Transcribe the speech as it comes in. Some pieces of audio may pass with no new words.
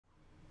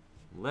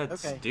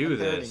Let's Okay, do I'm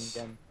parroting this.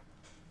 again.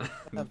 Let's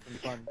have some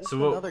fun. This So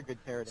is what? another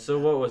good parroting. So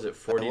what was it?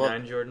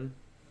 49, Jordan?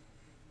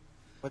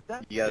 What's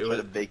that? You gotta It try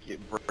was- to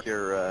break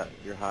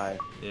your high.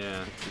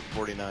 Yeah. It's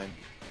 49.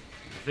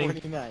 I think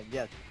 49,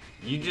 yes.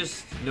 you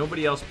just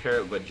nobody else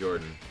parrot but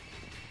Jordan.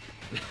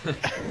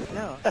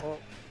 No, well,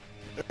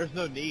 There's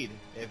no need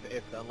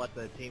if unless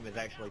the team is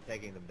actually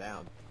taking them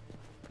down.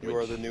 You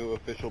are the new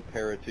official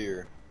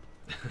parroteer.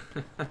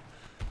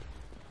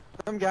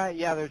 some guy,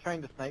 yeah, they're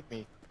trying to snipe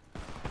me.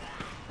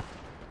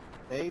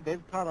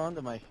 They've caught on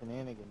to my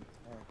shenanigans.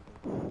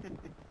 Actually.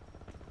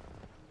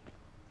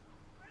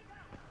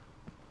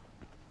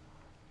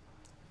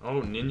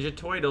 Oh, Ninja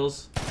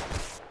Toidles.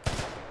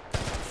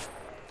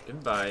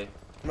 Goodbye.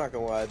 I'm not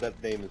gonna lie,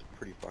 that name is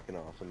pretty fucking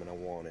awesome and I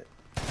want it.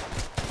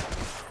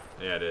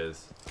 Yeah, it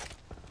is.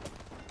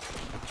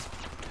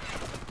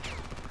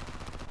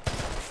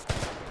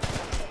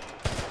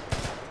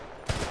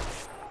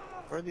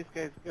 Where'd these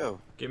guys go?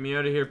 Get me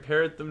out of here.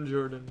 Parrot them,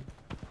 Jordan.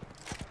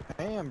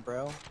 I am,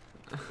 bro.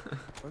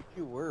 Don't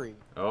you worry.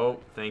 Oh,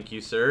 thank you,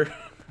 sir.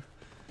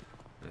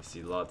 I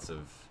see lots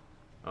of...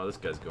 Oh, this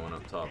guy's going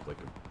up top like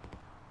a...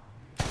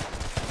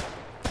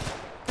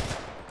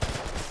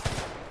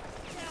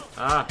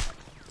 Ah!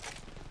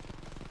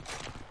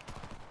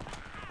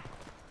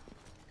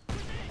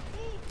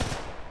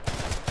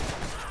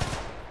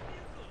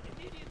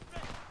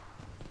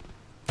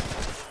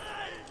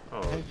 Oh,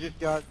 I just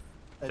got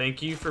a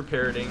thank you for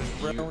parroting.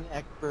 You... drone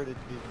expert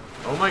at doing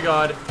it. Oh my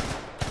god.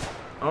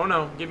 Oh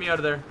no, get me out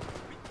of there.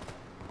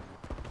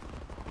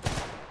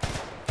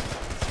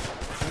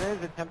 He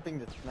is attempting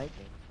to snipe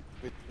me,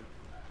 which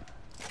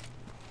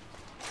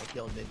I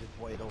killed Ninja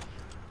Toidle.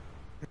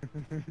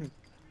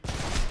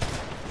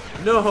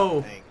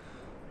 No! Thanks.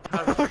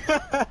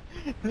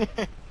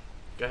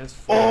 Guys,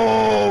 full.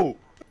 Oh!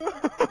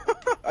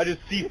 I just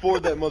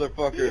C4'd that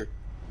motherfucker.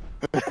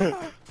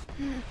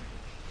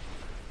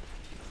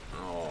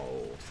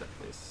 Oh, set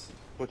this.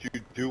 What you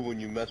do when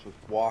you mess with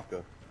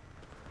Waka.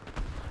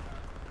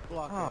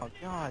 Oh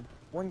god,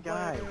 one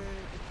guy.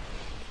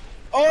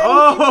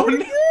 Oh,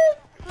 Nick!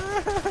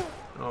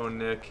 Oh,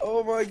 Nick.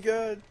 Oh my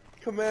god.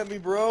 Come at me,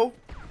 bro.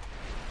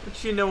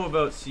 What you know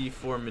about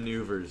C4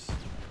 maneuvers?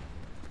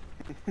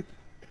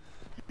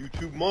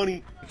 YouTube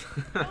money.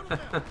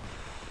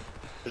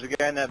 There's a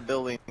guy in that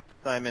building,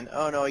 Simon.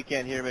 Oh no, he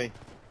can't hear me.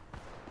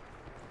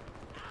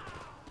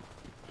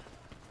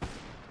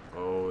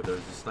 Oh, there's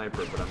a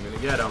sniper, but I'm gonna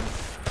get him.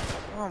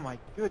 Oh my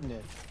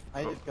goodness.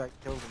 I Oh. just got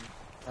killed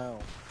in... Oh.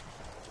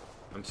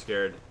 I'm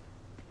scared.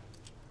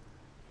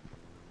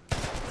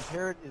 The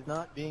parrot is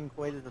not being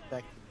quite as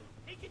effective.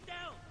 Take it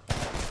down!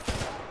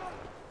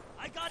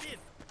 I got him!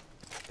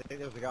 I think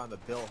there's a guy on the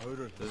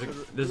Hooters. There's a-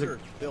 Hooters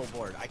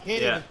billboard. I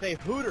can't Yeah. even say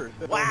Hooters.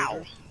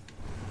 Wow.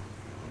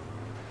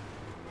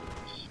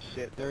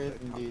 Shit, there is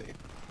indeed.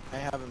 I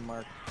have him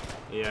marked.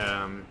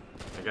 Yeah,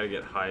 I gotta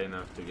get high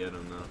enough to get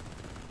him though.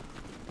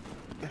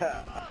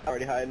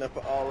 Already high enough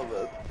for all of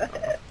us.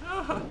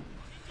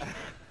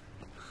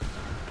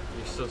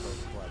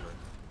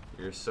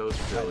 You're so I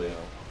silly. know.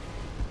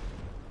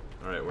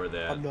 Alright, where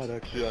they at? I'm not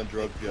actually on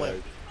drugs,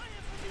 guys.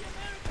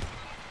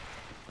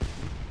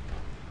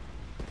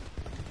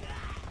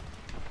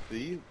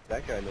 See?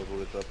 That guy knows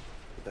what it's up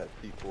with that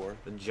C4.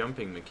 The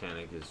jumping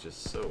mechanic is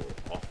just so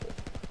awful.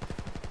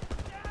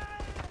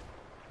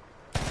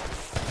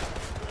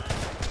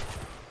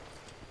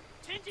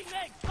 Changing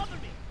legs, cover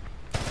me!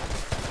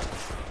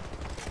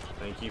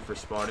 Thank you for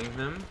spotting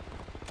them.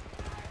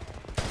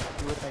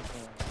 Do what I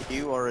can.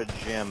 You are a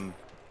gem.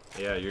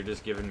 Yeah, you're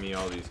just giving me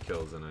all these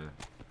kills and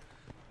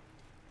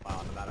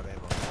Wow, I'm out of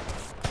ammo.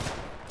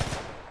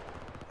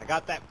 I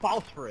got that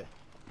phosphorus.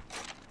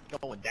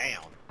 Going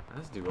down.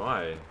 as do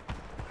I.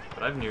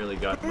 But I've nearly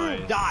got my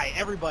Die,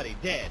 everybody,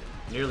 dead.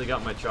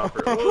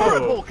 chopper.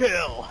 Triple Whoa!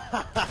 kill.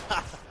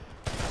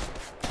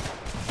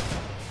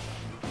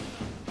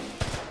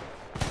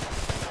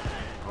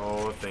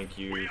 Oh, thank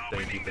you,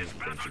 thank you, thank you,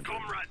 thank you.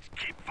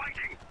 Keep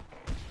fighting!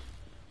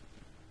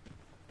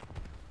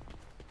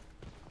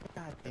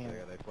 God damn. Yeah,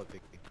 they flipped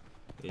it.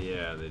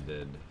 Yeah, they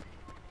did.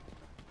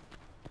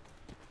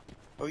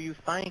 Oh, you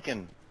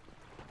thinking?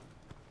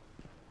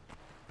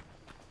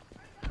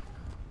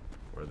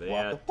 Where they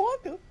What at? the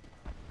fuck?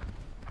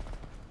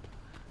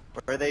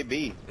 Where they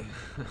be?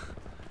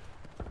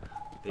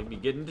 They'd be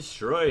getting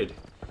destroyed.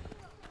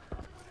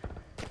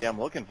 Yeah, I'm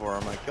looking for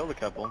them. I killed a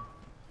couple.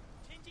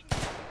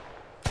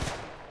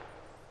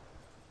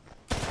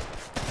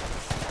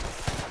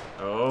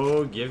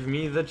 Oh, give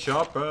me the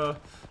chopper.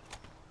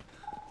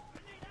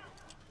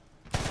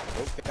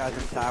 Oh, guys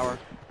in tower.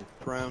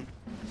 Prone.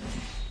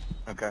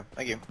 Okay,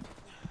 thank you.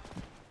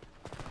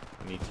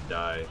 I need to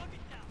die.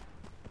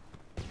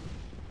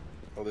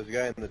 Oh, there's a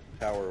guy in the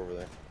tower over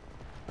there.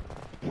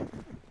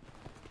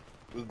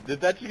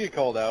 Did that just get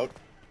called out?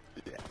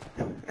 Yeah.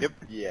 Yep.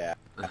 Yeah.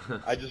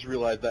 I just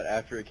realized that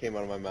after it came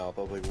out of my mouth.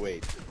 I was like,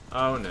 wait.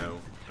 Oh no.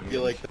 I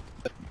feel like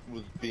that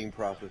was being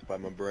processed by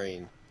my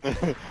brain.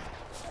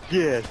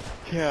 Yes,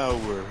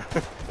 tower.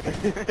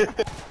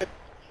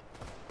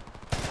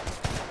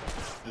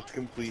 Just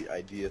complete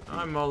idea.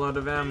 I'm all out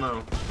of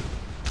ammo.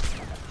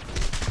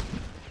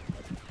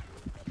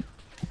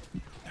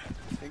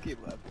 I think he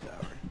left the tower.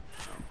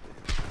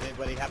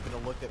 Anybody happen to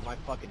look at my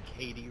fucking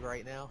KD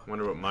right now?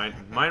 Wonder what mine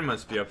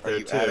must be up Are there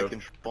you out of too.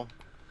 control?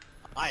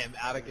 I am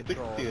out of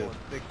control. 16. I'm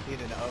 16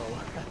 and 0.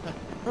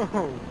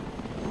 Oh.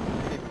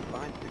 Can't even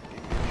find 16.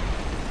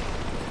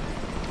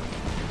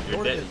 You're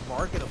Jordan dead. is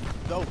marking him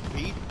so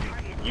beat.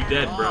 You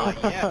dead, bro. Oh,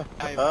 yeah.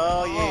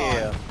 Oh,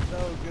 yeah. So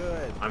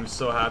good. I'm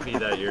so happy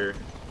that you're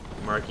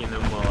marking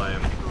them while I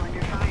am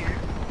Under fire.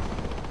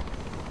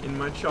 in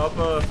my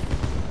chopper.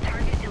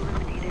 Target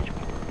eliminated.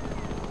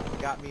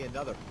 Got me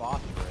another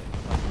phosphorus.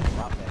 Fucking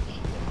drop that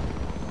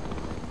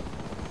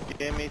shit.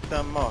 Give me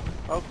some more.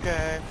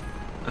 Okay.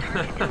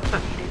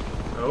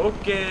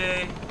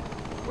 Okay.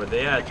 Where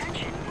they at?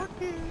 Attention.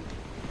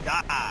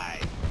 Die.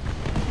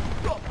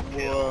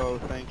 Whoa,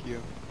 thank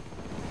you.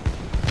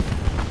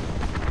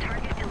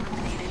 Target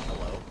eliminated.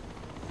 Hello.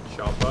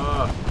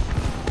 Chopper.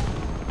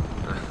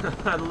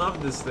 I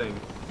love this thing.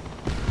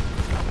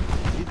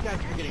 These guys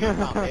are getting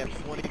top. They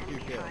have 22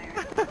 kills.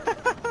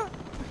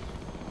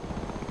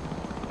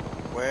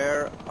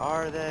 Where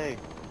are they?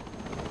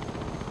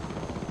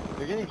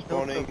 They're getting killed so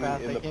Spawning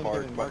fast, in they the can't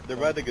park. even mark They're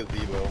them. by the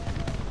gazebo.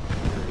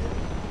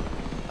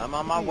 I'm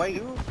on my Hey, way.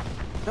 dude,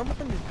 someone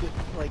is just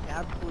like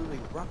absolutely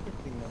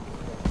ruckusing them.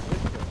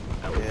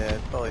 Yeah,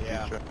 it's probably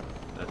Yeah. Juicetra.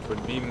 That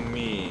would be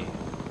me.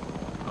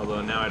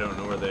 Although now I don't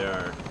know where they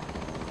are.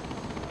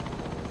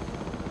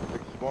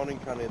 They're spawning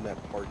kind of in that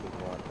parking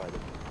lot by the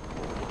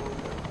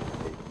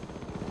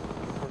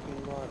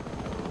parking lot.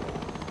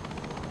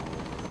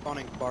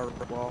 Spawning bar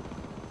wall.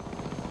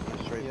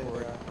 Straight Yeah,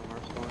 forward. from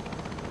our spawn.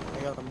 I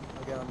got them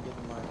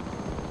getting mine.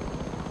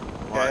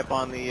 Guy up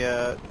on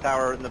the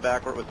tower in the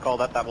back where it was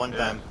called up that one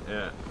time.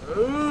 Yeah.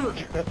 Ooh.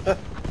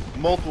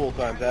 Multiple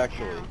times,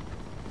 actually.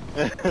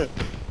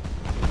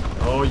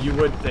 Oh, you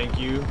would, thank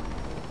you.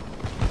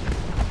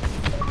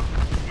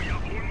 We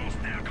are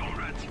almost there,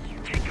 comrades.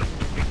 Take us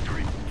to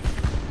victory.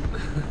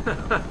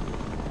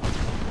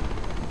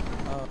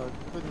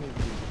 Couldn't even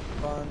be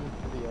fun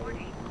for the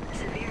others.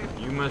 Severe.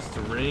 You must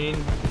rain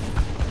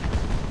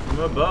from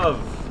above.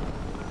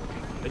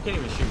 They can't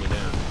even shoot me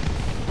down.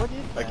 What is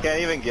I that? can't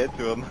even get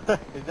to him.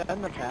 Is that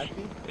an Apache?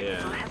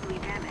 Yeah. Heavily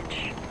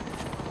damaged.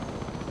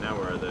 Now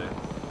where are they?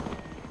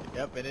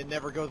 Yep, and it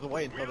never goes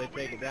away until they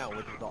take it down,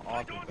 which is the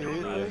awesome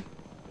thing. Seriously?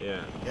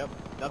 Yeah. Yep,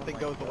 nothing Oh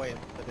my goes God. away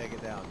until they take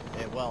it down.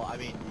 And well, I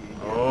mean, you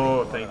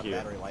Oh, run thank out of you.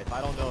 Battery life.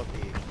 I don't know if the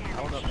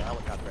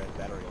helicopter has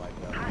battery life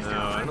though. No,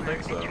 I don't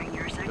think so.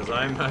 Because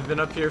I've been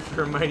up here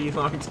for a mighty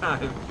long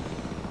time.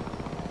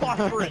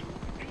 Phosphorus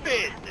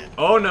business,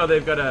 Oh no,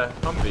 they've got a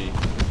Humvee.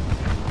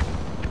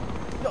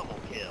 double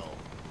kill.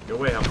 Go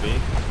away, Humvee.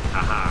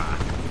 Haha.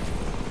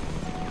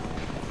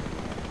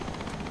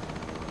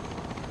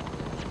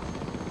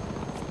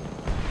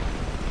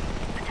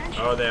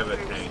 Attention. Oh, they have a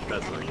tank.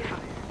 That's not good.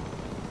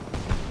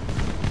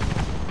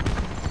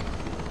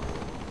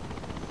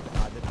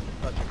 God, this is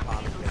such a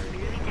commentary.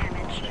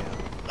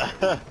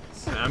 Oh, man.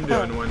 I'm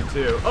doing one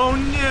too. Oh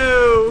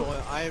no!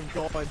 I am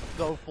going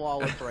so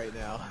flawless right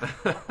now.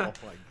 Oh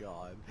my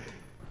god.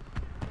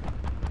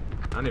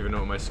 I don't even know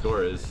what my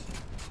score is.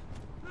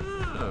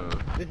 Oh.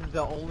 This is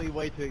the only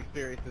way to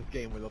experience this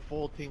game with a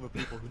full team of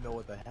people who know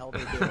what the hell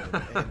they're doing,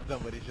 and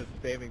somebody's just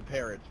spamming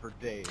parrots for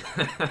days.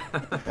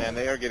 And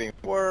they are getting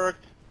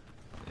worked.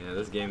 Yeah,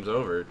 this game's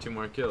over. 2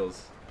 more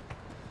kills.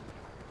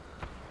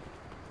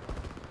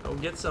 Oh,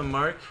 get some,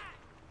 Mark.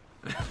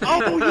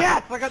 Oh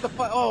yes! I got the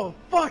oh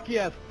fuck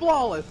yes!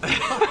 Flawless!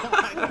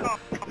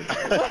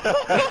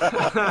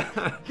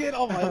 Get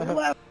on my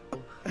left!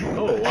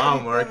 Oh wow,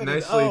 Mark, 70.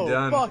 nicely Oh,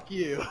 done. fuck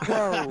you!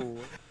 Whoa.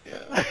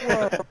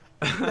 Whoa.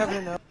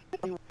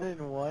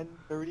 7-1,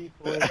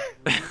 34.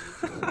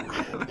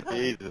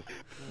 Jesus.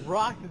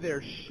 Rocked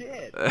their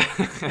shit!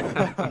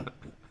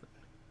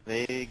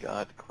 They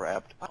got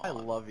crapped. I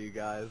love you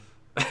guys.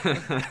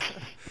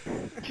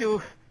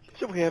 You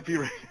so happy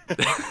right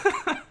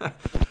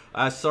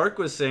Sark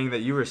was saying that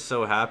you were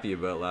so happy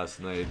about last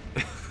night.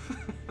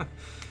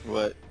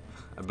 What?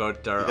 About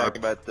You talking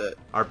about the...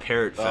 our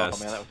parrot Oh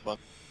fest. man, that was fun.